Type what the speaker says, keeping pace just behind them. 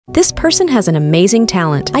This person has an amazing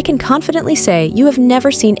talent. I can confidently say you have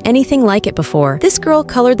never seen anything like it before. This girl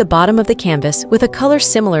colored the bottom of the canvas with a color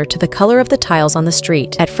similar to the color of the tiles on the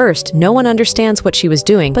street. At first, no one understands what she was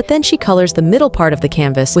doing, but then she colors the middle part of the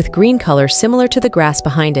canvas with green color similar to the grass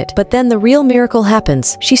behind it. But then the real miracle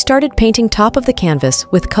happens. She started painting top of the canvas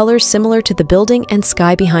with colors similar to the building and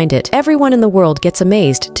sky behind it. Everyone in the world gets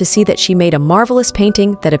amazed to see that she made a marvelous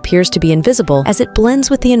painting that appears to be invisible as it blends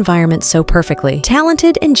with the environment so perfectly.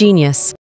 Talented and genius.